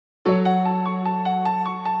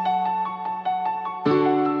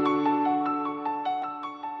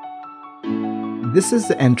This is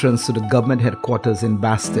the entrance to the government headquarters in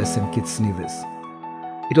Basse-Terre, St. Kitts Nevis.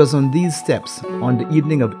 It was on these steps, on the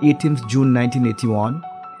evening of 18th June 1981,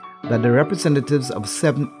 that the representatives of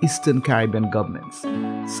 7 Eastern Caribbean governments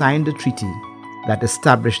signed a treaty that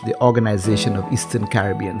established the Organization of Eastern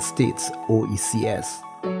Caribbean States, OECS.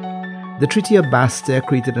 The Treaty of Basse-Terre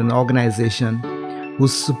created an organization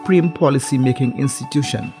whose supreme policy-making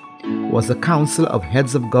institution was a council of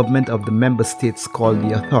heads of government of the member states called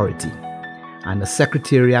the Authority, and a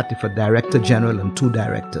secretariat with a director general and 2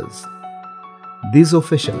 directors. These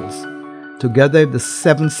officials, together with the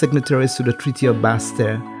 7 signatories to the Treaty of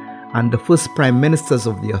Basse-Terre and the first prime ministers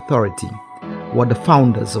of the Authority, were the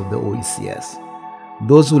founders of the OECS,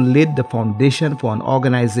 those who laid the foundation for an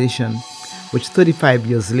organization which 35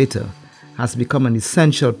 years later has become an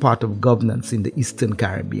essential part of governance in the Eastern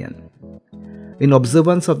Caribbean. In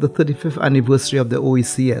observance of the 35th anniversary of the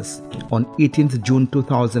OECS on 18th June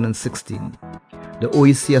 2016, the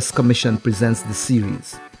OECS Commission presents the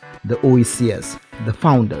series, The OECS, The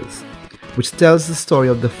Founders, which tells the story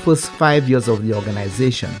of the first 5 years of the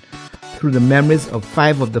organization through the memories of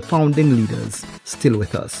 5 of the founding leaders still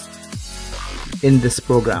with us. In this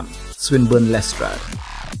program, Swinburne Lestrade.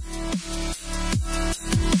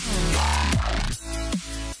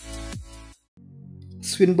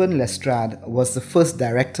 Swinburne Lestrade was the first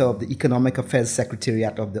director of the Economic Affairs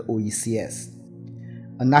Secretariat of the OECS.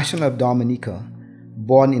 A national of Dominica,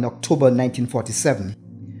 born in October 1947,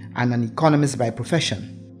 and an economist by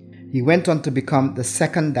profession, he went on to become the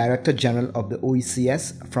 2nd Director General of the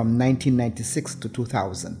OECS from 1996 to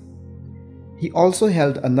 2000. He also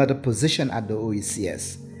held another position at the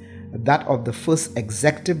OECS, that of the first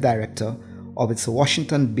Executive Director of its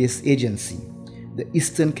Washington-based agency, the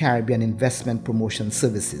Eastern Caribbean Investment Promotion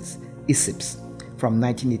Services, ECIPS, from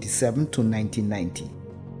 1987 to 1990.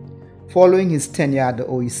 Following his tenure at the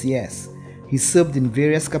OECS, he served in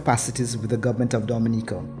various capacities with the government of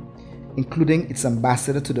Dominica, including its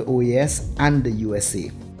ambassador to the OAS and the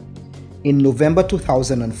USA. In November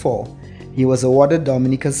 2004, he was awarded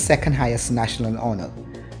Dominica's 2nd highest national honor,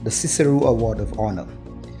 the Cicero Award of Honor.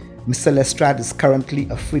 Mr. Lestrade is currently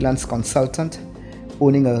a freelance consultant,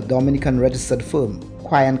 owning a Dominican registered firm,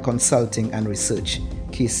 Quiant Consulting and Research,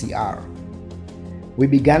 KCR. We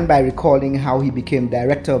began by recalling how he became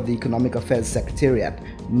Director of the Economic Affairs Secretariat,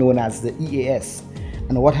 known as the EAS,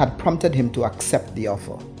 and what had prompted him to accept the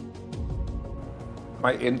offer.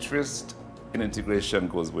 My interest in integration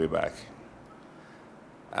goes way back.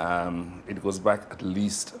 It goes back at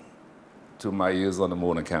least to my years on the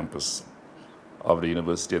Mona campus of the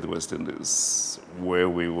University of the West Indies, where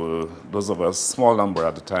we were, those of us, small number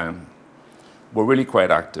at the time, were really quite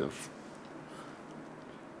active.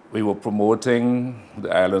 We were promoting the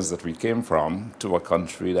islands that we came from to a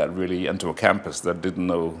country that really, and to a campus that didn't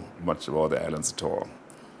know much about the islands at all.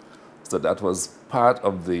 So that was part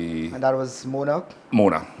of the... And that was Mona?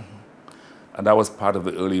 Mona. And that was part of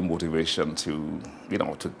the early motivation to,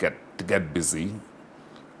 to get busy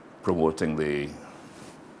promoting the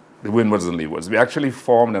Windwards and Leewards. We actually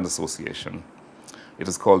formed an association. It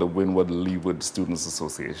is called the Windward Leeward Students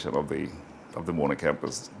Association of the Mona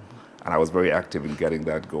campus. And I was very active in getting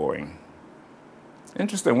that going.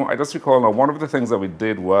 Interesting, I just recall now, one of the things that we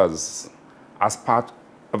did was, as part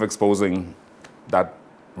of exposing that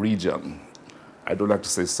region, I don't like to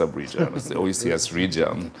say sub-region, it's the OECS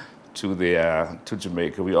region, to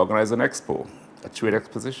Jamaica, we organized an expo, a trade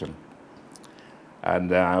exposition. And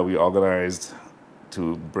we organized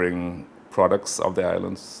to bring products of the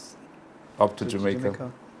islands up to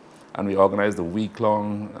Jamaica. And we organized a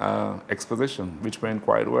week-long exposition, which went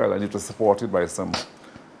quite well, and it was supported by some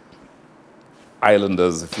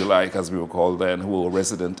islanders, if you like, as we were called then, who were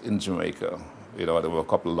resident in Jamaica. There were a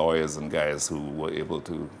couple of lawyers and guys who were able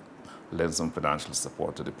to lend some financial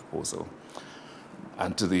support to the proposal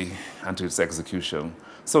and to its execution.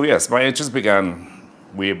 So yes, my interest began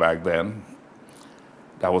way back then.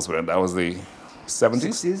 That was the 70s?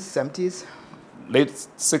 60s, 70s? Late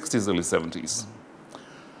 60s, early 70s.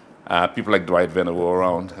 People like Dwight Venner were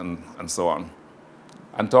around and so on.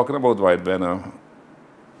 And talking about Dwight Venner,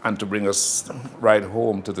 and to bring us right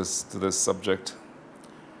home to this subject,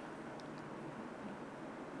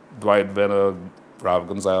 Dwight Venner, Ralph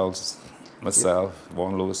Gonzalez, myself,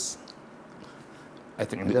 Vaughan Lewis, I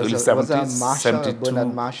think in the early 70s, 72.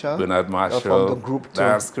 Bernard Marshall. Bernard Marshall. From the group too.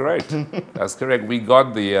 That's correct. That's correct. We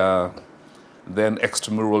got the then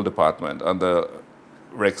extramural department under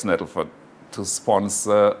Rex Nettleford to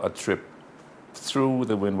sponsor a trip through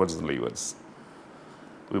the Windwards and Leewards.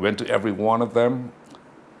 We went to every one of them,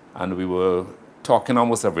 And we were talking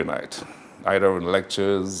almost every night, either in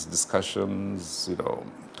lectures, discussions,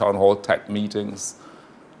 town hall type meetings,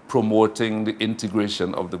 promoting the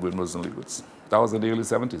integration of the windmills and leewards. That was in the early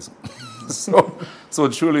 70s. so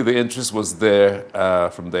truly the interest was there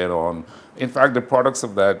from then on. In fact, the products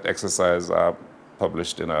of that exercise are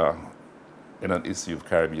published in an issue of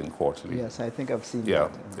Caribbean Quarterly. Yes, I think I've seen Yeah,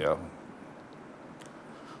 that. yeah.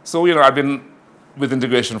 So, I've been with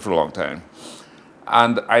integration for a long time.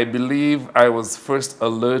 And I believe I was first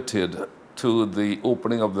alerted to the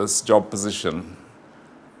opening of this job position.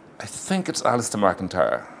 I think it's Alistair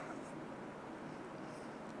McIntyre.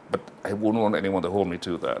 But I wouldn't want anyone to hold me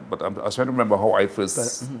to that. But I was trying to remember how I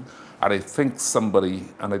first... And I think somebody,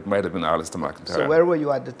 and it might have been Alistair McIntyre. So where were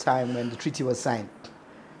you at the time when the treaty was signed?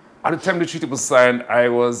 At the time the treaty was signed, I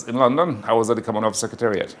was in London. I was at the Commonwealth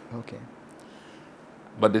Secretariat. Okay.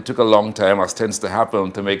 But it took a long time, as tends to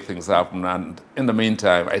happen, to make things happen. And in the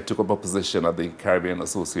meantime, I took up a position at the Caribbean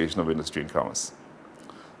Association of Industry and Commerce.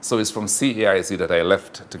 So it's from CAIC that I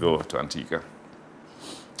left to go to Antigua.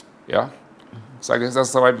 Yeah? So I guess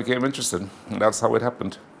that's how I became interested. And that's how it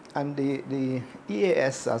happened. And the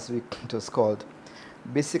EAS, as it was called,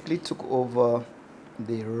 basically took over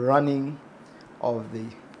the running of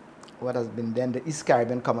what has been then the East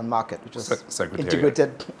Caribbean Common Market, which was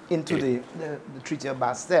integrated into the Treaty of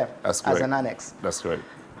Basel as an annex. That's right.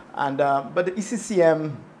 And but the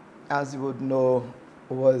ECCM, as you would know,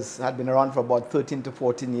 had been around for about 13 to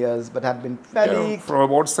 14 years, but had been fairly... Yeah, from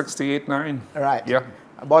about 68, 9. Right. Yeah.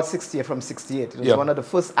 About 60 from 68. It was one of the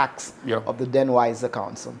first acts of the then Wiser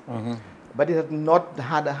Council. But it had not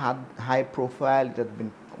had a high profile. It had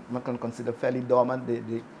been considered fairly dormant.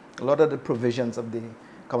 A lot of the provisions of the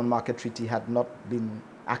Common Market Treaty had not been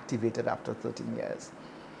activated after 13 years.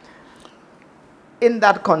 In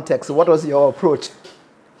that context, what was your approach?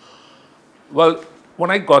 Well, when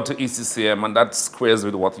I got to ECCM, and that squares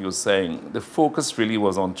with what you're saying, the focus really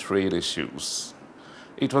was on trade issues.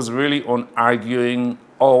 It was really on arguing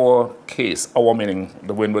our case, our meaning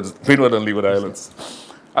the Windward and Leeward Islands.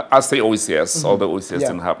 I'll say OECS, although OECS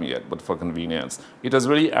didn't happen yet, but for convenience. It was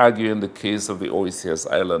really arguing the case of the OECS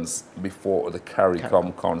islands before the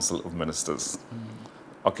CARICOM Council of Ministers.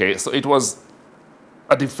 Okay, so it was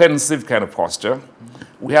a defensive kind of posture.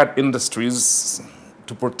 We had industries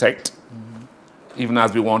to protect, even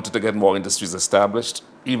as we wanted to get more industries established,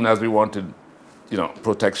 even as we wanted,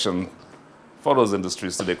 protection for those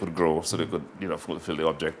industries so they could grow, so they could, fulfill the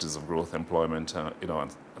objectives of growth, employment,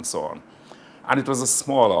 and so on. And it was a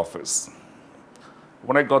small office.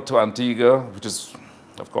 When I got to Antigua, which is,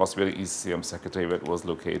 of course, where the ECCM Secretariat was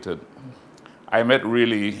located, I met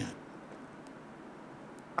really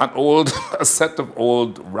a set of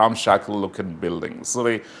old ramshackle-looking buildings. So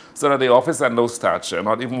that the office had no stature,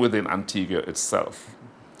 not even within Antigua itself.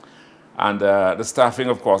 And the staffing,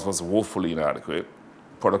 of course, was woefully inadequate.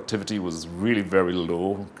 Productivity was really very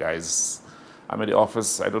low, guys. I mean, the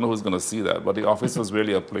office, I don't know who's going to see that, but the office was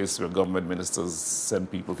really a place where government ministers send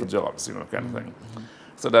people for jobs, kind of thing.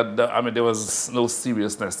 So that, there was no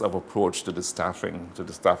seriousness of approach to the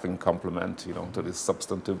staffing complement, to the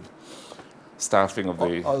substantive staffing of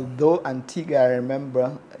the... Although Antigua, I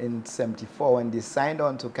remember in '74 when they signed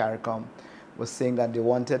on to CARICOM, was saying that they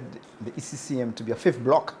wanted the ECCM to be a fifth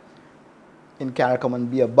block in CARICOM and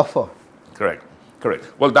be a buffer. Correct.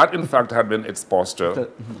 Well, that in fact had been its posture.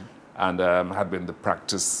 And had been the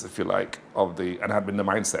practice, if you like, and had been the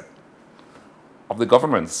mindset of the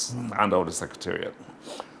governments and of the Secretariat.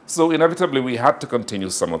 So inevitably, we had to continue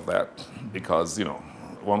some of that because,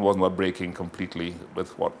 one was not breaking completely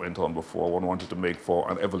with what went on before. One wanted to make for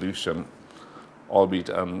an evolution, albeit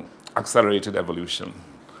an accelerated evolution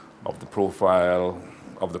of the profile,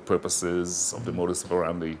 of the purposes, of the modus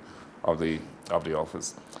operandi of the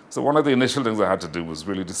office. So one of the initial things I had to do was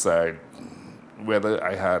really decide whether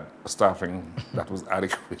I had staffing that was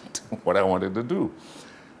adequate to what I wanted to do.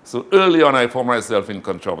 So early on, I found myself in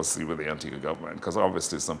controversy with the Antigua government because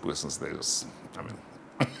obviously some persons they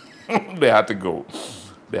they had to go.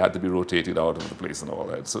 They had to be rotated out of the place and all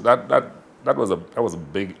that. So that was a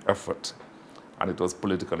big effort, and it was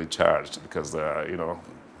politically charged because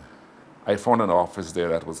I found an office there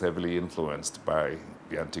that was heavily influenced by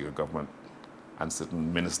the Antigua government and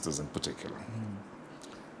certain ministers in particular.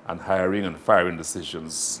 And hiring and firing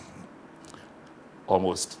decisions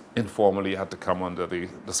almost informally had to come under the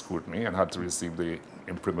scrutiny and had to receive the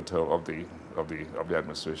imprimatur of the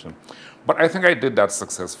administration. But I think I did that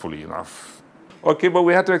successfully enough. Okay, but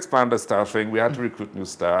we had to expand the staffing. We had to recruit new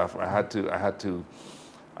staff. I had to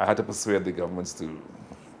persuade the governments to,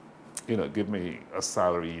 give me a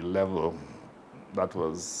salary level that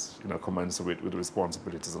was, commensurate with the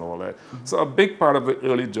responsibilities and all that. So a big part of the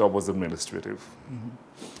early job was administrative.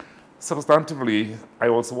 Substantively, I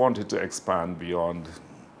also wanted to expand beyond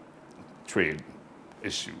trade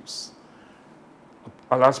issues.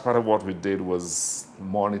 A large part of what we did was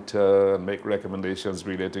monitor and make recommendations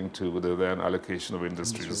relating to the then allocation of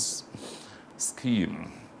industries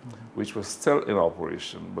scheme, which was still in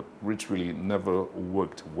operation, but which really never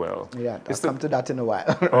worked well. Yeah, I'll come to that in a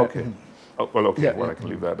while. Okay. Okay, I can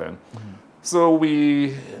leave that then. So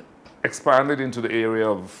we expanded into the area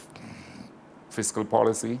of fiscal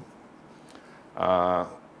policy,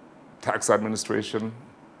 tax administration,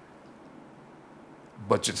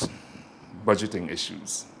 budgeting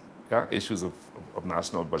issues, issues of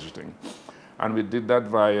national budgeting. And we did that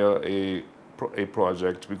via a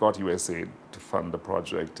project. We got USAID to fund the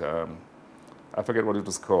project. I forget what it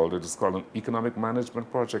was called. It was called an economic management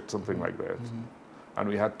project, something like that. And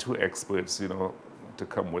we had 2 experts, to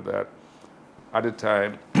come with that. At the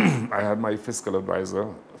time, I had my fiscal advisor,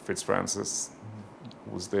 Fitz Francis,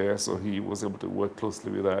 who was there, so he was able to work closely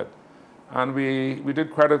with that. And we did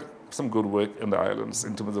some good work in the islands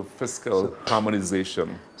in terms of fiscal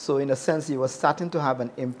harmonization. So in a sense, you were starting to have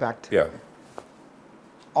an impact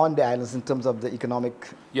on the islands in terms of the economic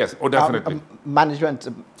definitely. Management,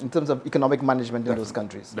 in terms of economic management in those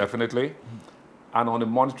countries. Definitely. And on the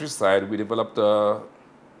monetary side, we developed a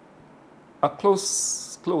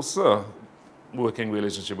closer working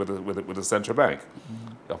relationship with the central bank.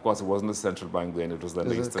 Of course, it wasn't the central bank then, it was the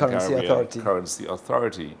Eastern Caribbean Currency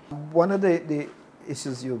Authority. One of the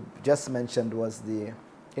issues you just mentioned was the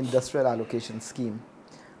industrial allocation scheme,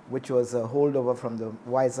 which was a holdover from the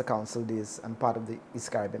Wiser Council days and part of the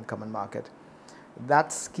East Caribbean Common Market.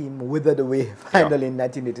 That scheme withered away finally in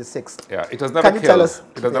 1986. Yeah, it was never killed.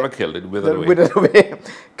 It was never killed. It withered away.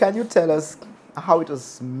 Can you tell us how it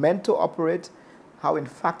was meant to operate, how in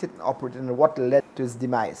fact it operated, and what led to its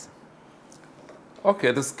demise?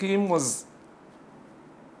 Okay, the scheme was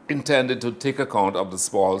intended to take account of the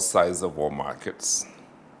small size of our markets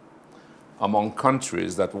among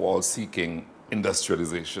countries that were all seeking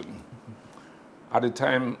industrialization. At the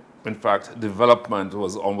time, in fact, development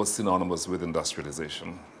was almost synonymous with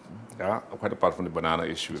industrialization. Quite apart from the banana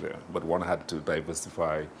issue there, but one had to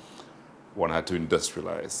diversify, one had to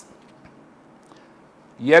industrialize.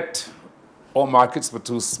 Yet, our markets were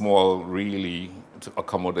too small, really, to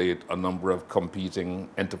accommodate a number of competing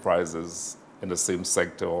enterprises in the same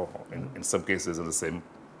sector, or in some cases in the same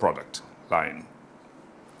product line.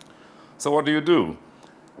 So what do?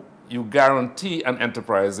 You guarantee an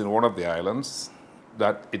enterprise in one of the islands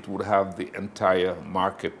that it would have the entire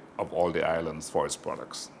market of all the islands for its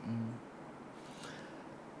products.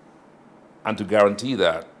 And to guarantee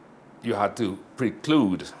that, you had to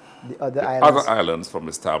preclude the other islands from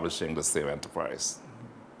establishing the same enterprise.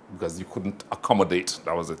 Because you couldn't accommodate,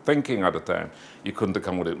 that was the thinking at the time, you couldn't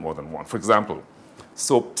accommodate more than one. For example,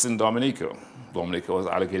 soaps in Dominica. Dominica was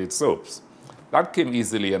allocated soaps. That came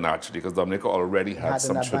easily and naturally because Dominica already had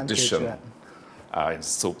some tradition in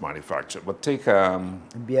soap manufacture. But take...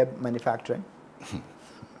 beer manufacturing?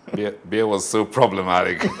 beer was so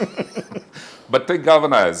problematic. But take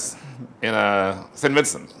galvanized in St.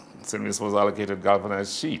 Vincent. St. Vincent was allocated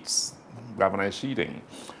galvanized sheets, galvanized sheeting,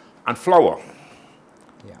 and flour.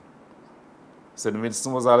 St.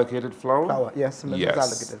 Vincent was allocated flour? Flour, yes, St. Vincent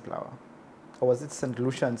was allocated flour. Or was it St.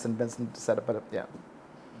 Lucia and St. Vincent set up?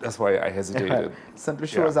 That's why I hesitated. St.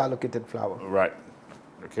 Lucia was allocated flour. Right,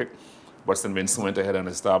 okay. But St. Vincent went ahead and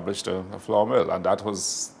established a flour mill, and that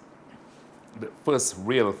was the first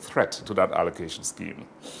real threat to that allocation scheme.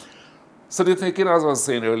 So the thinking, as I was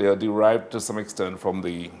saying earlier, derived to some extent from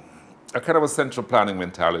a kind of a central planning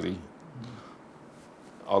mentality,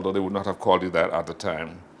 although they would not have called it that at the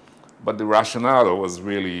time. But the rationale was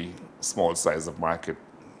really small size of market,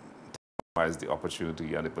 to maximize the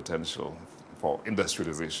opportunity and the potential for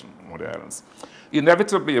industrialization on the islands.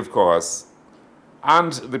 Inevitably, of course,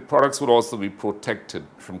 and the products would also be protected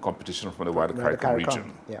from competition from the wider CARICOM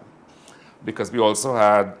region. Because we also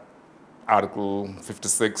had Article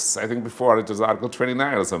 56, I think before it was Article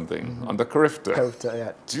 29 or something, under CARIFTA.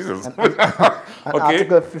 CARIFTA, Jesus. And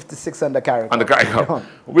Article 56 under CARICOM. Under CARICOM.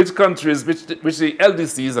 Which countries, which the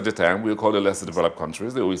LDCs at the time, we call the lesser developed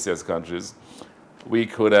countries, the OECS countries, we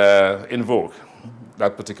could invoke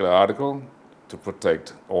that particular article to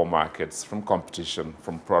protect our markets from competition,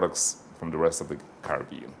 from products from the rest of the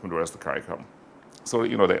Caribbean, from the rest of the CARICOM. So,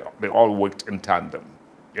 they all worked in tandem,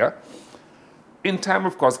 In time,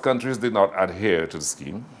 of course, countries did not adhere to the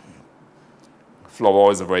scheme.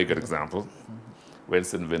 Flour is a very good example. When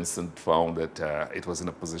St. Vincent found that it was in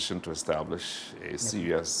a position to establish a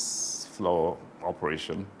serious flour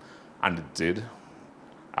operation, and it did.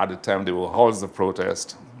 At the time, there were halls of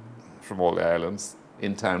protest from all the islands.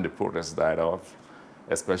 In time, the protests died off,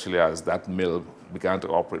 especially as that mill began to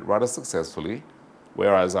operate rather successfully,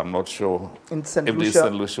 whereas I'm not sure if the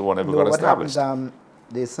St. Lucia one ever got established. What happened,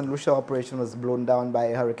 the St. Lucia operation was blown down by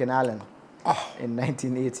Hurricane Allen in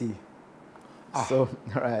 1980. So,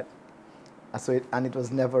 right. So and it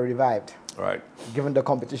was never revived. Right. Given the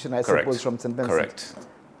competition, I suppose, from St. Vincent. Correct.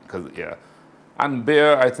 Because, yeah. And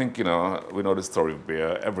beer, I think, we know the story of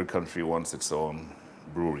beer. Every country wants its own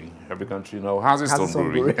brewery. Every country, has its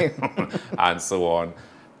own brewery. And so on.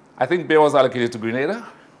 I think beer was allocated to Grenada.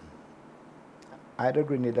 Either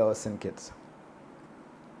Grenada or St. Kitts.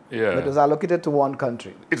 Yeah. But it was allocated to one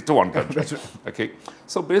country. To one country. Okay.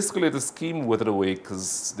 So basically the scheme withered away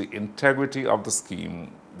because the integrity of the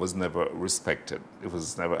scheme was never respected. It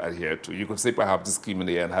was never adhered to. You could say perhaps the scheme in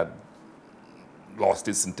the end had lost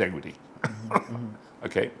its integrity.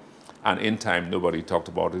 Okay. And in time, nobody talked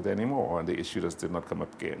about it anymore, and the issue just did not come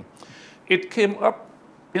up again. It came up,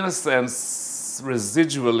 in a sense,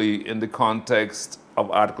 residually in the context of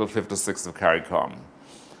Article 56 of CARICOM.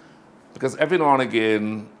 Because every now and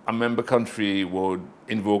again, a member country would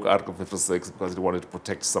invoke Article 56 because it wanted to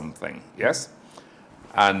protect something, yes?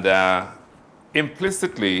 And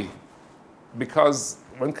implicitly, because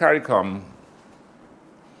when CARICOM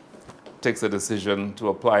takes a decision to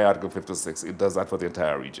apply Article 56, it does that for the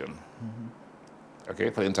entire region. Okay,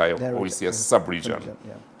 for the entire OECS sub-region.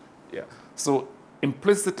 Yeah. So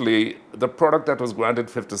implicitly, the product that was granted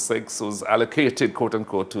 56 was allocated, quote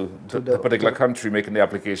unquote, to the particular country making the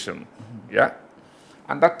application. Yeah?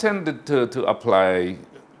 And that tended to apply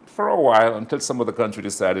for a while until some of the country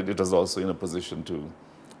decided it was also in a position to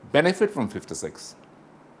benefit from 56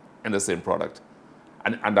 in the same product.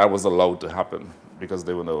 And that was allowed to happen because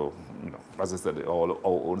they were as I said, our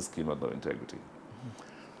own scheme had no integrity.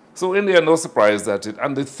 So in the end, no surprise that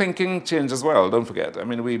and the thinking changed as well, don't forget. I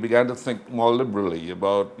mean, we began to think more liberally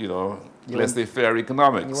about, laissez-faire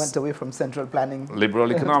economics. You went away from central planning.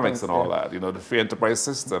 Liberal economics and all that, the free enterprise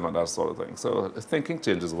system and that sort of thing. So the thinking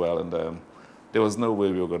changed as well, and there was no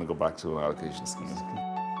way we were going to go back to an allocation scheme.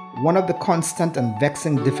 One of the constant and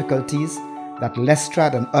vexing difficulties that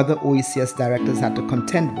Lestrade and other OECS directors had to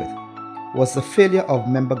contend with was the failure of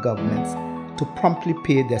member governments to promptly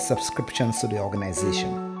pay their subscriptions to the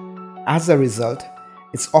organization. As a result,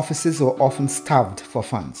 its offices were often starved for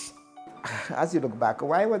funds. As you look back,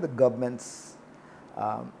 why were the governments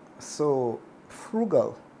so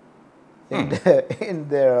frugal in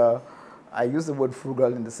their I use the word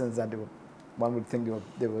frugal in the sense that one would think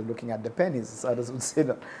they were looking at the pennies, others would say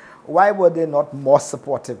that. Why were they not more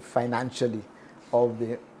supportive financially of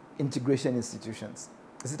the integration institutions?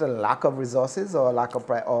 Is it a lack of resources or a lack of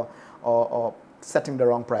or setting the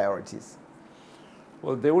wrong priorities?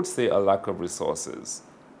 Well, they would say a lack of resources.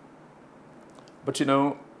 But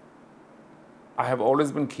I have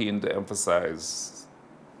always been keen to emphasize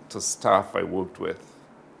to staff I worked with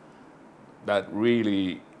that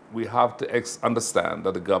really we have to understand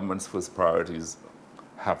that the government's first priorities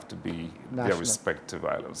have to be their respective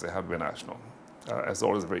islands. They have to be national. I was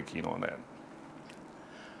always very keen on that.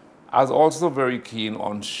 I was also very keen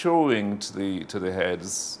on showing to the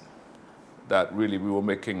heads that really we were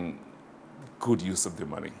making good use of the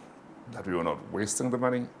money, that we were not wasting the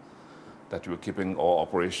money, that we were keeping our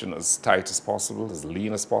operation as tight as possible, as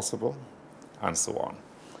lean as possible, and so on.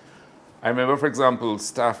 I remember, for example,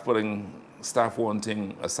 staff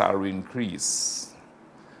wanting a salary increase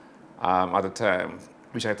at the time,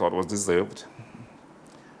 which I thought was deserved.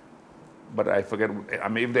 But I forget,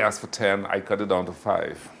 if they asked for 10, I cut it down to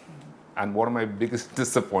 5. And one of my biggest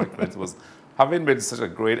disappointments was having made such a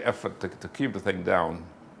great effort to keep the thing down,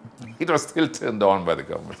 it was still turned down by the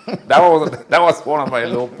government. That was one of my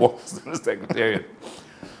low points in the Secretariat.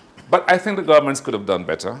 But I think the governments could have done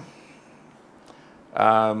better.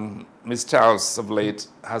 Ms. Charles of late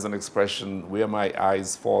has an expression, where my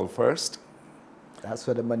eyes fall first. That's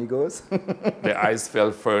where the money goes. Their eyes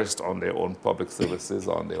fell first on their own public services,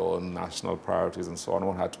 on their own national priorities and so on.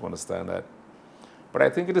 One had to understand that. But I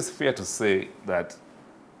think it is fair to say that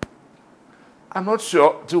I'm not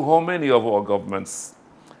sure to how many of our governments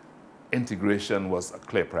integration was a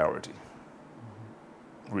clear priority.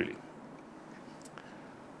 Really.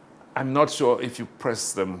 I'm not sure if you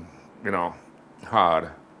press them, hard,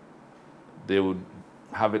 they would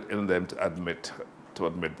have it in them to admit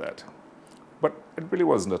that. But it really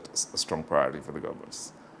wasn't a strong priority for the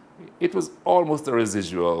governments. It was almost a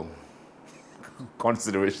residual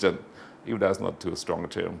consideration, if that's not too strong a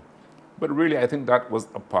term. But really, I think that was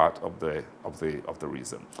a part of the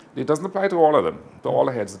reason. It doesn't apply to all of them, to all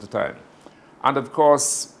the heads at the time. And of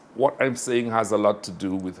course, what I'm saying has a lot to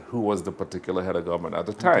do with who was the particular head of government at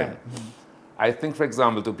the time. Okay. I think, for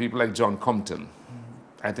example, to people like John Compton,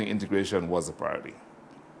 I think integration was a priority.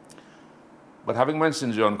 But having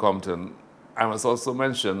mentioned John Compton, I must also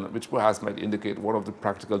mention, which perhaps might indicate one of the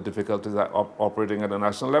practical difficulties that operating at a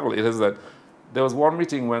national level. It is that there was one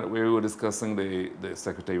meeting where we were discussing the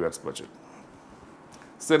Secretariat's budget.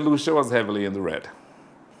 St. Lucia was heavily in the red.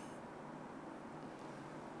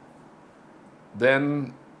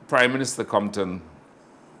 Then Prime Minister Compton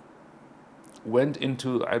went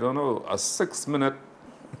into, I don't know, a 6-minute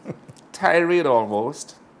tirade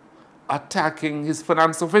almost, attacking his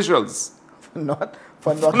finance officials. For not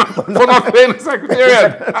For not paying the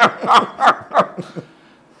Secretariat.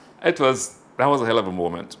 That was a hell of a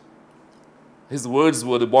moment. His words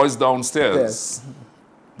were the boys downstairs. Yes.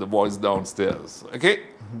 The boys downstairs. Okay?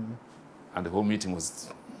 And the whole meeting was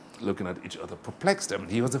looking at each other, perplexed. I mean,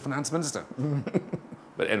 he was the finance minister.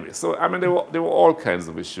 But anyway, so I mean, there were all kinds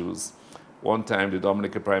of issues. One time, the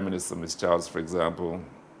Dominican Prime Minister, Ms. Charles, for example,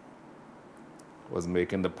 was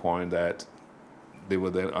making the point that they were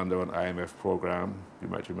then under an IMF program, you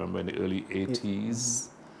might remember, in the early 80s.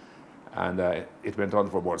 And it went on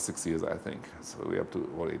for about 6 years, I think. So we're up to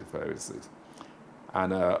about 85, 86.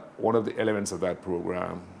 And one of the elements of that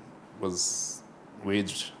program was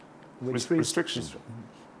wage restrictions.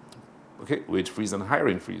 Okay, wage freeze and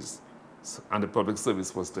hiring freeze. So, and the public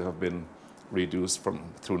service was to have been reduced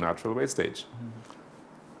through natural wastage.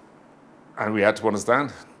 And we had to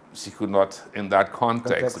understand she could not, in that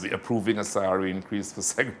context, be approving a salary increase for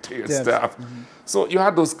Secretariat staff. So you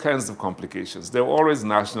had those kinds of complications. There were always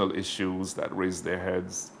national issues that raised their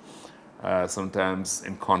heads, sometimes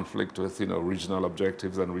in conflict with regional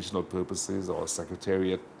objectives and regional purposes, or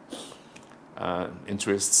Secretariat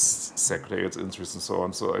interests, Secretariat's interests, and so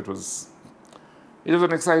on. So it was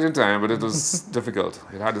an exciting time, but it was difficult.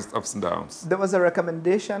 It had its ups and downs. There was a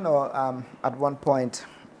recommendation, or at one point,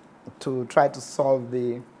 to try to solve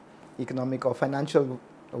the economic or financial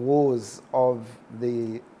woes of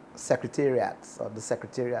the secretariats,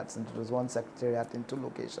 and it was one secretariat in 2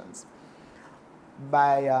 locations,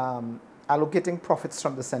 by allocating profits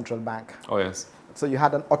from the central bank. Oh, yes. So you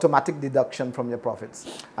had an automatic deduction from your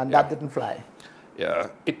profits, and that didn't fly. Yeah,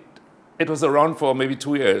 it was around for maybe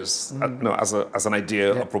 2 years, as an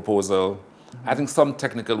idea, a proposal. I think some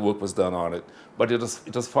technical work was done on it, but it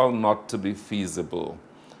was found not to be feasible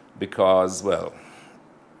because, well,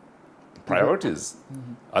 priorities.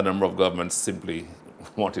 A number of governments simply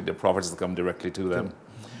wanted their profits to come directly to them,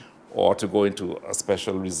 or to go into a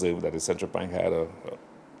special reserve that the central bank had,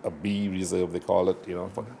 a B reserve, they call it,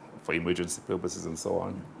 for emergency purposes and so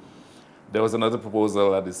on. There was another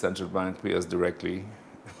proposal that the central bank pay us directly,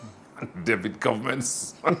 debit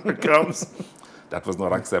governments accounts. That was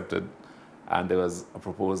not accepted. And there was a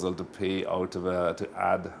proposal to pay out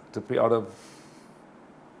of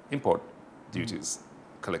import duties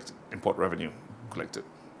collected, import revenue collected.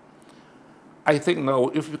 I think now,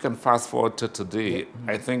 if we can fast forward to today,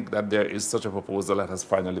 I think that there is such a proposal that has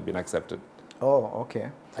finally been accepted. Oh,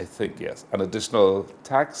 okay. I think, yes. An additional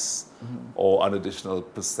tax or an additional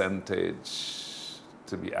percentage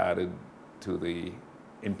to be added to the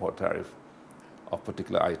import tariff of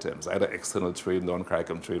particular items, either external trade,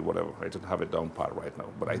 non-CARICOM trade, whatever. I don't have it down pat right now,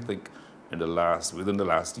 but I think within the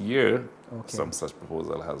last year, some such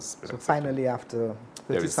proposal has been accepted. Finally, after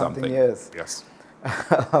 30-something years. Yes.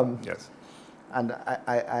 Yes. And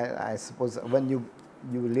I suppose when you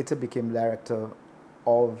later became Director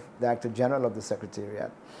General of the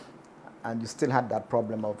Secretariat, and you still had that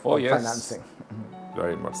problem of financing.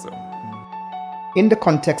 Very much so. In the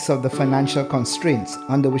context of the financial constraints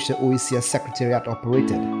under which the OECS Secretariat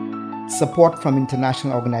operated, support from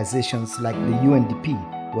international organizations like the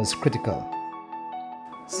UNDP was critical.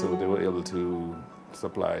 So they were able to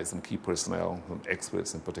supply some key personnel, some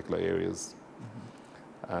experts in particular areas.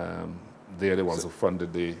 They are the ones who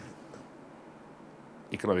funded the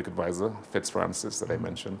economic advisor, Fitzfrancis, that I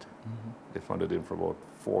mentioned. They funded him for about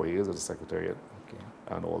 4 years at the Secretariat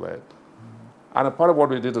and all that. And a part of what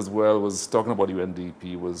we did as well was, talking about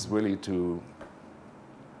UNDP, was really to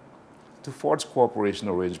forge cooperation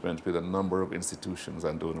arrangements with a number of institutions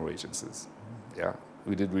and donor agencies. Yeah,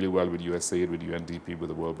 we did really well with USAID, with UNDP, with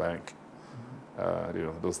the World Bank.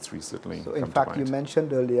 Those 3 certainly. So in fact, you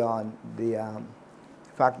mentioned earlier on the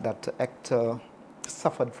fact that ECTA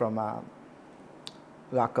suffered from a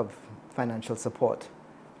lack of financial support,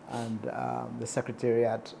 and the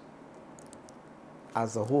Secretariat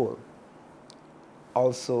as a whole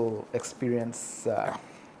also experienced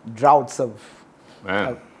droughts of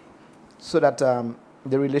so that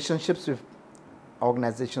the relationships with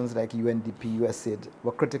organizations like UNDP, USAID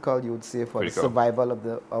were critical, you would say, for Critical. the survival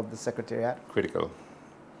of the Secretariat? Critical.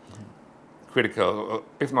 Critical,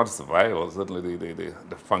 if not survival, certainly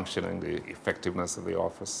the functioning, the effectiveness of the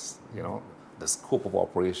office, you know, the scope of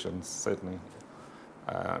operations, certainly.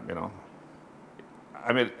 You know,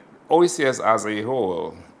 I mean, OECS as a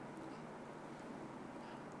whole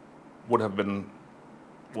would have been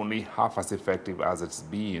only half as effective as it's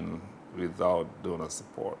been without donor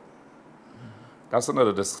support. That's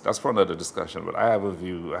for another discussion. But I have a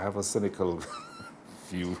view. I have a cynical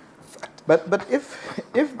view. But if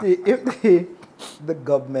the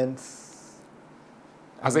governments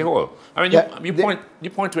As a whole, I mean, you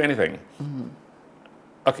point to anything.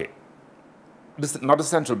 Okay, not the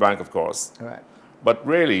central bank, of course. Right. But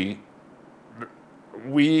really,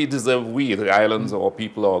 we, the islands or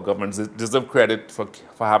people or governments, deserve credit for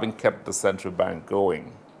having kept the central bank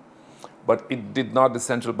going. But it did not, the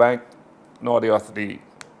central bank, nor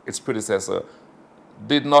its predecessor,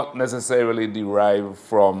 did not necessarily derive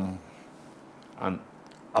from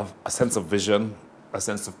a sense of vision, a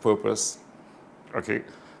sense of purpose, okay,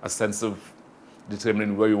 a sense of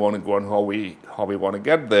determining where we want to go and how we want to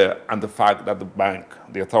get there, and the fact that the bank,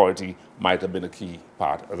 the authority, might have been a key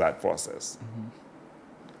part of that process.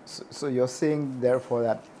 So you're saying, therefore,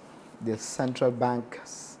 that the central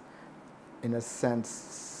bank's, in a sense,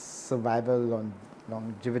 survival and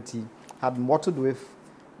longevity had more to do with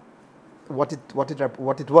what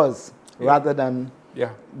it was, rather than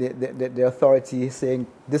the authority saying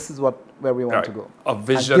this is where we want to go, a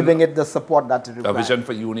vision, and giving it the support that it requires. A vision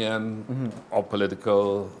for union or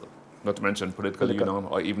political, not to mention political union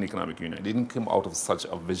or even economic union. It didn't come out of such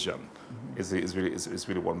a vision. Is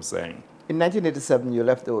really what I'm saying. In 1987, you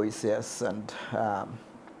left the OECS and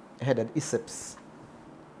headed ESIPS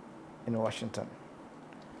in Washington.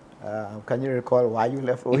 Can you recall why you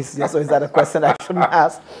left OECS, or is that a question I shouldn't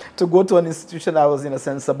ask? To go to an institution that was, in a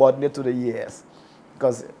sense, subordinate to the EAS?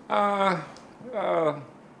 Because, or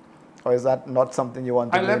is that not something you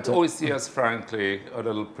want to do? I left OECS, frankly, a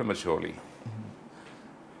little prematurely.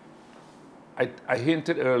 I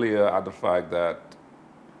hinted earlier at the fact that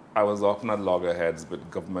I was often at loggerheads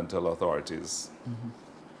with governmental authorities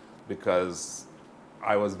because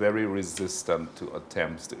I was very resistant to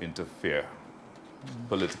attempts to interfere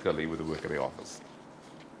politically with the work of the office.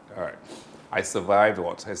 All right. I survived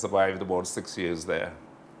about 6 years there.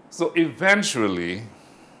 So eventually,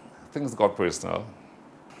 things got personal,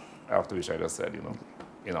 after which I just said, you know,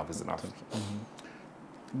 enough is enough.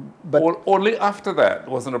 But only after that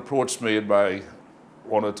was an approach made by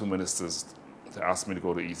one or two ministers to ask me to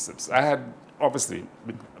go to ESIPS. I had, obviously,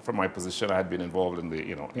 from my position, I had been involved in the,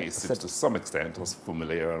 ESIPS to some extent, was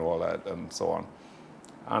familiar and all that, and so on.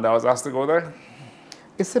 And I was asked to go there.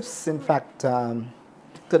 ESIPS, in fact, turned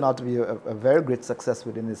out to be a very great success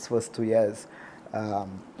within its first 2 years.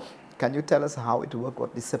 Can you tell us how it worked,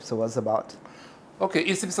 what ESIPS was about? Okay,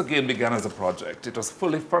 ESIPS again began as a project. It was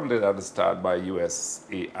fully funded at the start by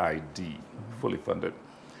USAID, fully funded.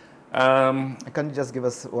 Can you just give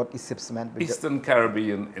us what ESIPS meant? Eastern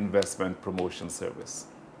Caribbean Investment Promotion Service.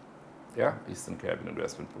 Yeah, Eastern Caribbean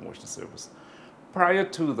Investment Promotion Service. Prior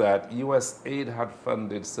to that, USAID had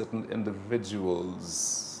funded certain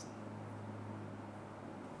individuals.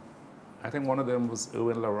 I think one of them was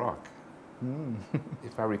Erwin LaRocque,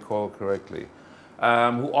 if I recall correctly,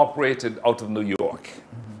 who operated out of New York,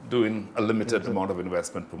 doing a limited amount of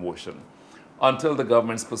investment promotion, until the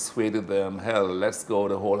governments persuaded them, hell, let's go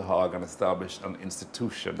the whole hog and establish an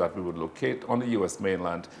institution that we would locate on the U.S.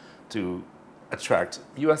 mainland to attract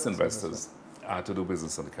U.S. investors to do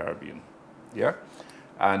business in the Caribbean. Yeah,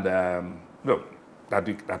 and that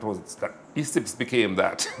ESIPS became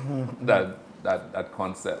that that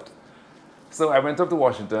concept. So I went up to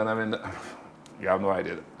Washington. I mean, you have no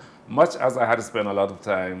idea. Much as I had to spend a lot of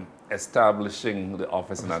time establishing the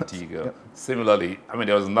office in Antigua, similarly, I mean,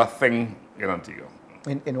 there was nothing in Antigua.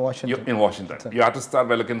 In Washington. In Washington, you had to start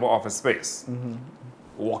by looking for office space.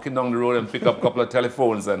 Walking down the road and pick up a couple of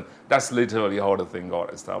telephones, and that's literally how the thing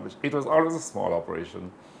got established. It was always a small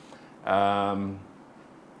operation.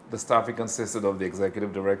 The staffing consisted of the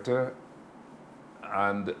executive director,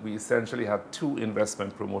 and we essentially had 2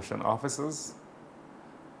 investment promotion officers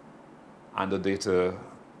and a data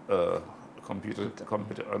computer,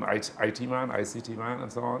 an IT man, ICT man,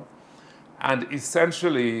 and so on. And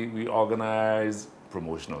essentially, we organized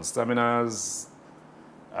promotional seminars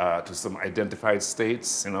to some identified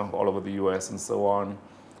states, all over the U.S. and so on.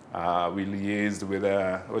 We liaised with,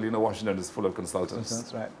 Washington is full of consultants.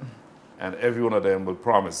 That's right. And every one of them will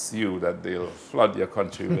promise you that they'll flood your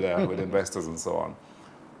country with investors and so on.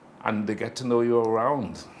 And they get to know you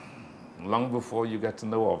around. long before you get to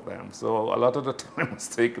know of them. So a lot of the time was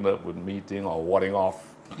taken up with meeting or warding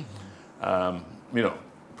off, you know,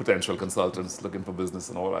 potential consultants looking for business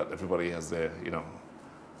and all that. Everybody has their, you know,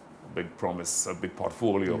 big promise, a big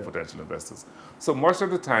portfolio of potential investors. So much of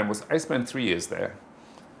the time was, I spent 3 years there,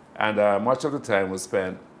 and much of the time was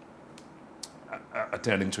spent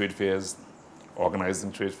attending trade fairs,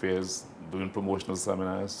 organizing trade fairs, doing promotional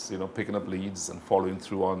seminars, you know, picking up leads and following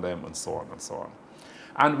through on them and so on and so on.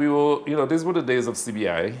 And we were, you know, these were the days of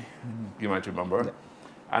CBI, you might remember,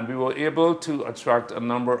 and we were able to attract a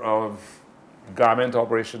number of garment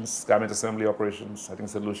operations, garment assembly operations. I think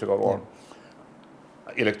St. Lucia got one.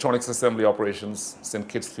 Electronics assembly operations, St.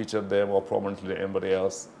 Kitts featured them more prominently than anybody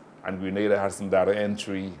else, and Grenada had some data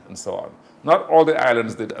entry and so on. Not all the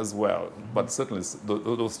islands did as well, but certainly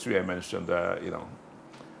those three I mentioned, you know,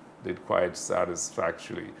 did quite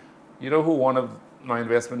satisfactorily. You know who one of my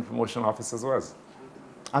investment promotion officers was?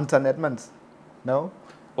 Anton Edmonds? No?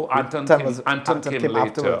 Oh, Anton came later.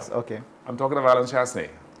 Afterwards. Okay. I'm talking of Alan Chasney.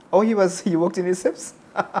 Oh, he worked in his SIPs?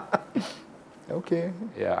 Okay.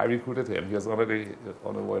 Yeah, I recruited him. He was one of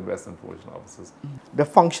our investment promotion officers. The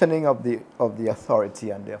functioning of the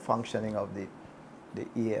authority and the functioning of the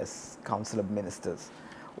ES Council of Ministers.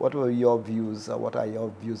 What were your views, or what are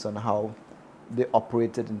your views on how they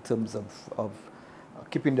operated in terms of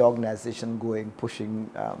keeping the organization going, pushing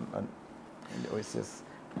in the OECS?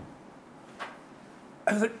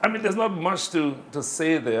 I mean, there's not much to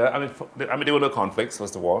say there. I mean, there were no conflicts,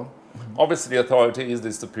 first of all. Obviously, the authority is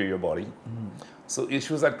the superior body. So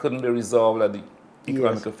issues that couldn't be resolved at the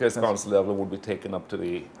Economic Affairs Council level would be taken up to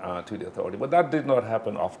the authority. But that did not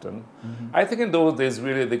happen often. I think in those days,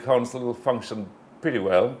 really, the council functioned pretty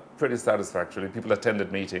well, pretty satisfactorily. People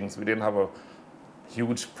attended meetings. We didn't have a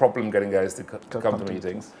huge problem getting guys to come to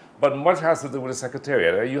meetings. But much has to do with the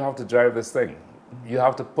secretariat. You have to drive this thing. You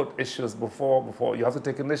have to put issues before you have to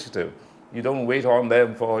take initiative. You don't wait on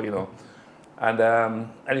them for, you know, and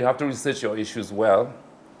you have to research your issues well,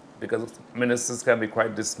 because ministers can be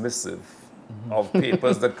quite dismissive of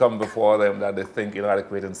papers that come before them that they think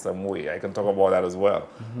inadequate in some way. I can talk about that as well.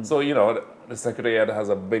 So, you know, the Secretariat has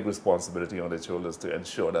a big responsibility on their shoulders to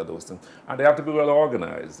ensure that those things, and they have to be well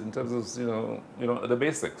organized in terms of, you know, the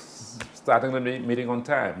basics, starting the meeting on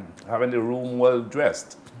time, having the room well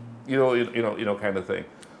dressed, you know, kind of thing.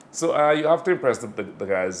 So you have to impress the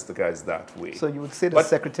guys that way. So you would say the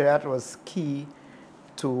Secretariat was key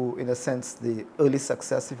to, in a sense, the early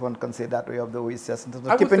success, if one can say that way, of the OECS in terms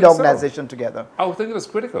of keeping the organization together? I would think it was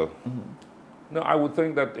critical. No, I would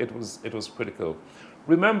think that it was critical.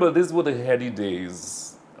 Remember, these were the heady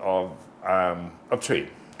days of trade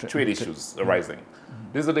issues arising.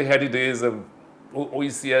 These are the heady days of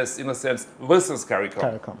OECS, in a sense, versus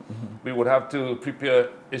CARICOM. We would have to prepare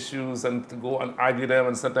issues and to go and argue them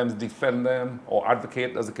and sometimes defend them or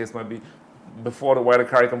advocate, as the case might be, before the wider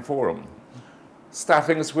CARICOM forum.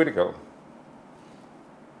 Staffing is critical.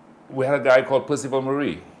 We had a guy called Percival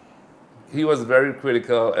Marie. He was very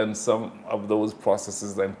critical in some of those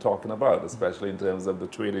processes that I'm talking about, especially in terms of the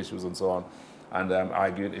trade issues and so on, and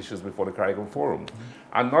arguing issues before the CARICOM forum.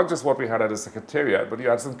 And not just what we had at the Secretariat, but you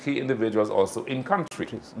had some key individuals also in country.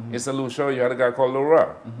 In St. Lucia, you had a guy called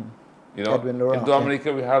Laura. You know, in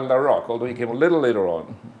Dominica, we had LaRock, although he came a little later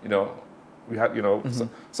on. You know, we had, you know,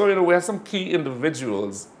 so you know, we had some key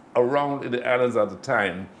individuals around in the islands at the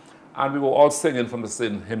time, and we were all singing from the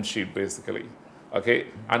same hymn sheet, basically, okay,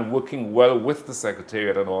 and working well with the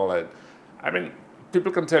Secretariat and all that. I mean,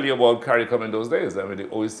 people can tell you about CARICOM in those days. I mean, the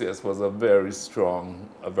OECS was a very strong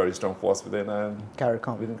force within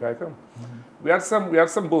CARICOM. We had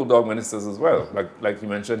some bulldog ministers as well, like you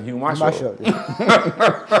mentioned, Hugh Marshall.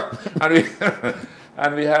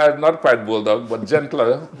 and we had not quite bulldog, but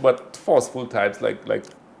gentler, but forceful types like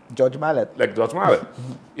George Mallet.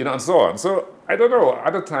 You know, and so on. So I don't know.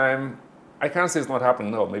 At the time, I can't say it's not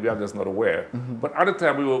happening now. Maybe I'm just not aware. But at the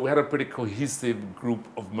time, we had a pretty cohesive group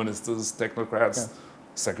of ministers, technocrats,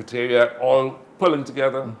 Secretariat, all pulling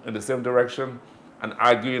together in the same direction and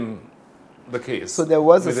arguing the case. So there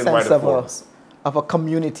was a sense of a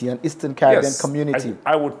community, an Eastern Caribbean community.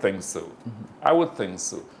 I would think so. I would think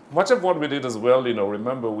so. Much of what we did as well, you know,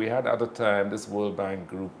 remember we had at the time this World Bank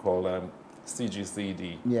group called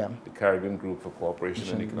CGCD, the Caribbean Group for Cooperation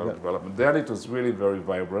and Economic Development. Then it was really very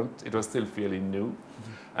vibrant. It was still fairly new.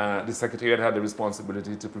 The Secretariat had the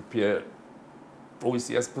responsibility to prepare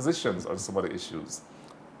OECS positions on some of the issues.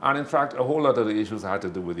 And in fact, a whole lot of the issues had to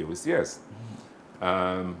do with the OECS.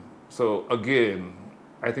 So again,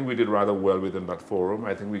 I think we did rather well within that forum.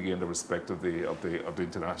 I think we gained the respect of the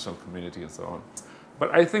international community and so on.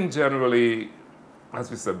 But I think generally, as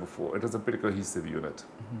we said before, it was a pretty cohesive unit.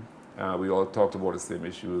 We all talked about the same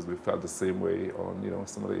issues. We felt the same way on,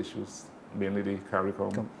 some of the issues, mainly the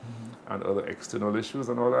CARICOM and other external issues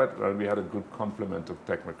and all that. And we had a good complement of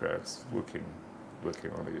technocrats working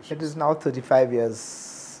on the issues. It is now 35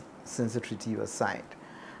 years since the treaty was signed,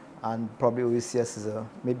 and probably OECS is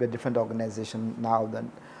maybe a different organization now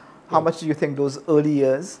than. How much do you think those early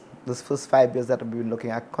years, those first 5 years that we've been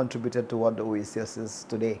looking at, contributed to what the OECS is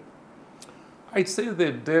today? I'd say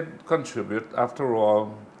they did contribute. After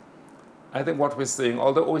all, I think what we're seeing,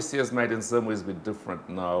 although OECS might in some ways be different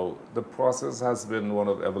now, the process has been one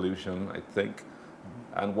of evolution, I think.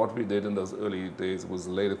 And what we did in those early days was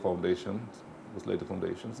lay the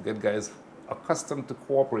foundations, get guys accustomed to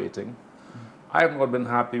cooperating. I have not been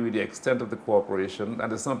happy with the extent of the cooperation,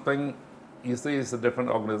 and it's something, you see, it's a different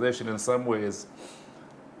organization. In some ways,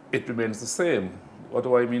 it remains the same. What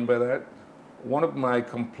do I mean by that? One of my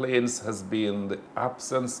complaints has been the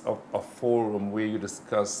absence of a forum where you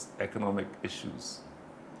discuss economic issues.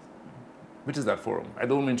 Which is that forum? I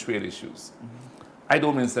don't mean trade issues. I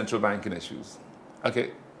don't mean central banking issues.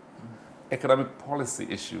 Okay? Economic policy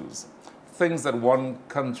issues. Things that one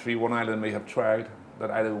country, one island may have tried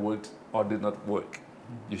that either worked or did not work.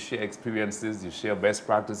 You share experiences, you share best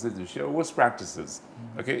practices, you share worst practices.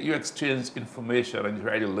 Okay? You exchange information and you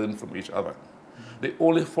try to learn from each other. The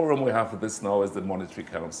only forum we have for this now is the Monetary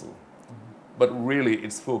Council. But really,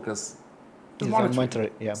 its focus is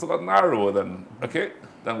monetary. Yeah. So that's narrower than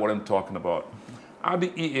what I'm talking about. At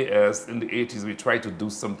the EAS in the 80s, we tried to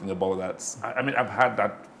do something about that. I mean, I've had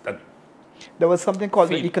that there was something called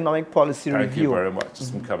the Economic Policy Review. Thank you very much.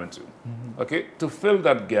 I'm coming to. Okay, to fill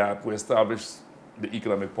that gap, we established the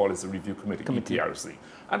Economic Policy Review Committee, EPRC.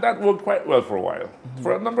 And that worked quite well for a while.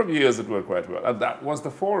 For a number of years, it worked quite well. And that was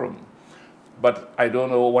the forum. But I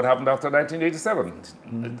don't know what happened after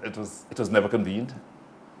 1987. It was never convened.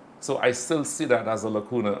 So I still see that as a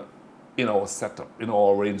lacuna in our setup, in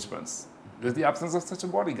our arrangements. There's the absence of such a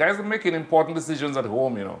body. Guys are making important decisions at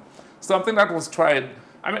home, Something that was tried.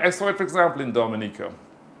 I mean, I saw it, for example, in Dominica,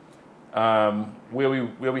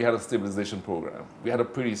 where we had a stabilization program. We had a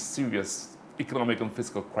pretty serious economic and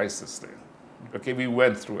fiscal crisis there. Okay, we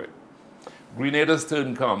went through it. Grenada's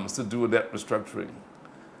turn comes to do a debt restructuring.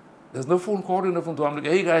 There's no phone call, no phone to them.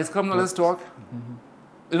 Hey guys, come now, let's talk.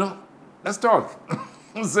 Let's talk.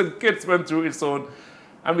 So kids went through its own,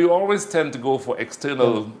 and we always tend to go for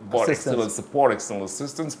external support, external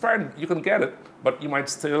assistance. Fine, you can get it, but you might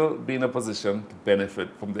still be in a position to benefit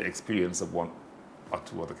from the experience of one or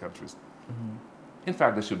two other countries. In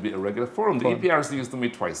fact, there should be a regular forum. The EPRC used to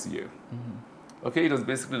meet twice a year. Okay, it was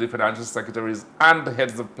basically the financial secretaries and the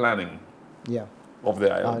heads of planning of the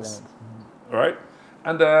islands. All right?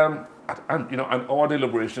 And our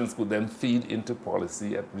deliberations could then feed into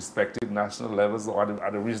policy at respective national levels or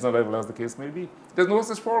at a regional level, as the case may be. There's no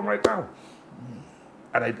such forum right now.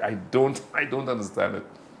 And I don't understand it.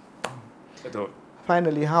 I don't.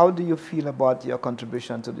 Finally, how do you feel about your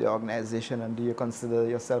contribution to the organization, and do you consider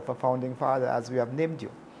yourself a founding father, as we have named you?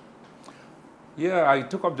 Yeah, I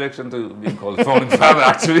took objection to being called a founding father,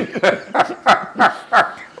 actually.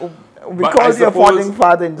 We call you a founding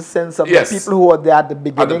father in the sense of the people who were there at the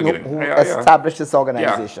beginning, who established this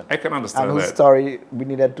organization. Yeah, I can understand that. And whose story we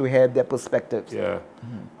needed to hear their perspectives. Yeah.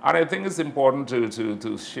 And I think it's important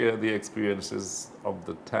to share the experiences of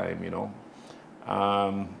the time,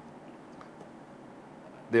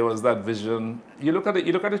 There was that vision. You look at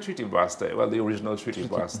the Treaty of Basel, the original Treaty of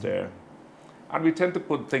Basel, and we tend to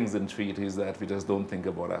put things in treaties that we just don't think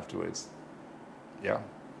about afterwards. Yeah.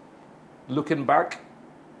 Looking back,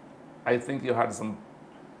 I think you had some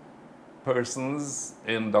persons,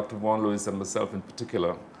 in Dr. Vaughan Lewis and myself in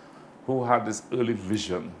particular, who had this early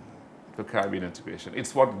vision for Caribbean integration.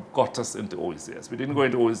 It's what got us into OECS. We didn't go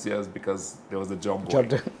into OECS because there was a job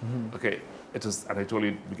board. Okay, and I told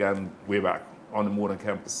you it began way back on the Mona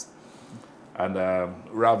campus. And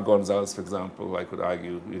Ralph Gonzalez, for example, I could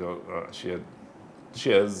argue, shared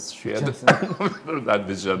that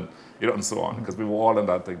vision, and so on, because we were all in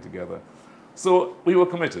that thing together. So we were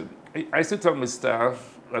committed. I still tell my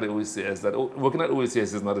staff at the OECS that working at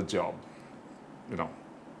OECS is not a job.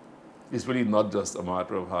 It's really not just a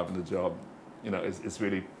matter of having a job. It's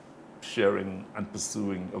really sharing and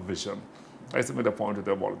pursuing a vision. I used to make a point with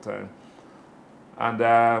them all the time. And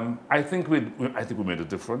I think we made a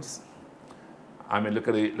difference. I mean, look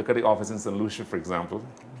at the office in St. Lucia, for example.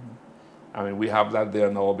 I mean, we have that there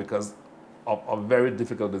now because of a very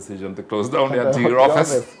difficult decision to close down the Antigua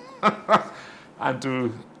office.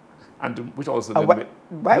 and which also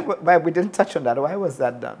why we didn't touch on that? Why was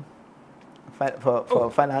that done?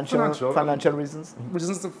 For financial reasons?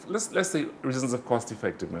 Let's say reasons of cost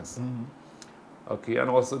effectiveness. Okay, and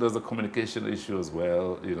also there's a communication issue as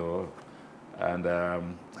well, you know, and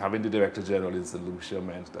having the Director General in St. Lucia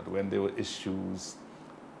meant that when there were issues,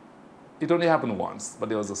 it only happened once, but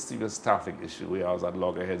there was a serious staffing issue where I was at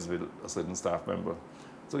loggerheads with a certain staff member.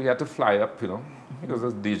 So he had to fly up, you know, because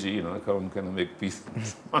as DG, you know, come kind of make peace,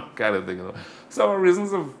 kind of thing, you know. So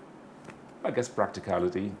reasons of, I guess,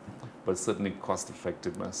 practicality, but certainly cost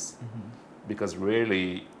effectiveness, because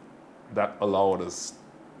really that allowed us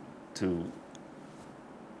to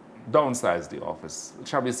downsize the office,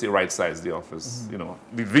 shall we say right-size the office, you know,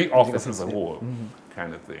 the office as a whole,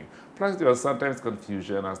 kind of thing. Plus there was sometimes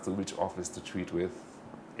confusion as to which office to treat with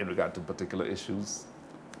in regard to particular issues,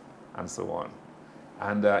 and so on.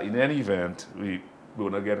 And in any event, we were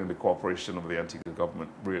not getting the cooperation of the Antigua government,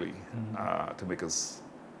 really, to make us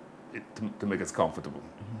comfortable.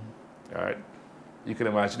 All right? You can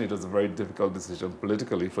imagine it was a very difficult decision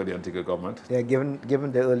politically for the Antigua government. Yeah,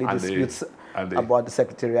 given the early disputes about the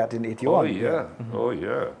Secretariat in 81. Oh, yeah. Oh,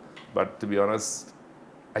 yeah. But to be honest,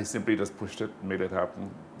 I simply just pushed it, made it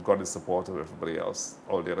happen, got the support of everybody else,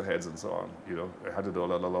 all the other heads and so on. You know, I had to do a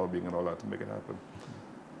lot of lobbying and all that to make it happen.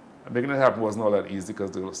 And making it happen wasn't all that easy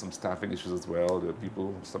because there were some staffing issues as well. There were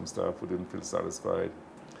people, some staff who didn't feel satisfied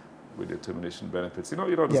with their termination benefits. You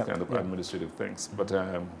know, these kind of administrative things. But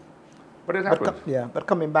it happened. But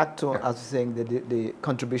coming back to, as you're saying, the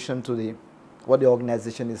contribution to what the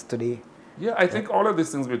organization is today. Yeah, I think all of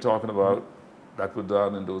these things we're talking about that were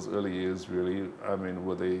done in those early years, really, I mean,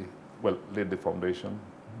 laid the foundation,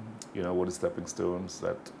 you know, were the stepping stones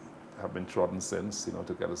that have been trodden since, you know,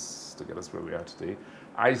 to get us where we are today.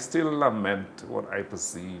 I still lament what I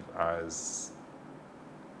perceive as,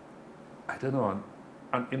 I don't know,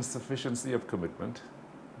 an insufficiency of commitment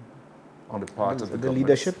on the part of the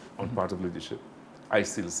leadership? On part of leadership. I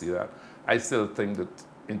still see that. I still think that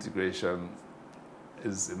integration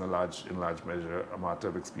is in large measure a matter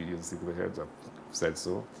of expediency for the heads. I've said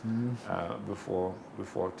so before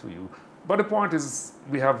to you. But the point is,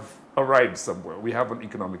 we have arrived somewhere. We have an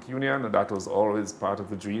economic union, and that was always part of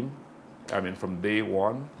the dream. I mean, from day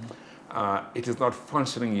one. It is not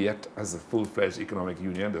functioning yet as a full-fledged economic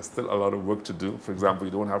union. There's still a lot of work to do. For example,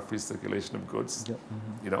 you don't have free circulation of goods,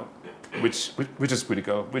 you know, which is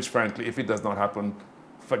critical, which frankly, if it does not happen,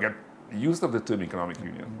 forget the use of the term economic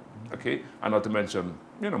union, okay? And not to mention,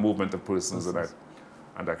 you know, movement of persons and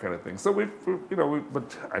that kind of thing. So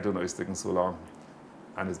but I don't know, it's taken so long,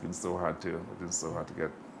 and it's been so hard to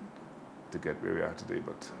get where we are today,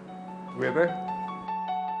 but we're there.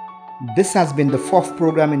 This has been the fourth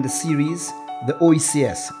program in the series, the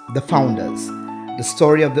OECS, the Founders, the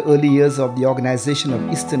story of the early years of the Organization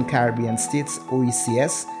of Eastern Caribbean States,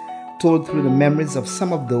 OECS, told through the memories of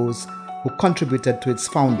some of those who contributed to its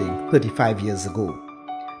founding 35 years ago.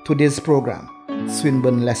 Today's program,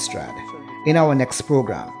 Swinburne Lestrade. In our next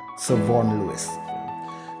program, Sir Vaughan Lewis.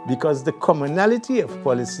 Because the commonality of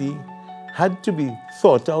policy had to be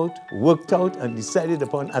thought out, worked out, and decided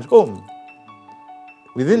upon at home,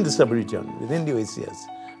 within the sub-region, within the OECS,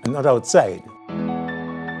 and not outside.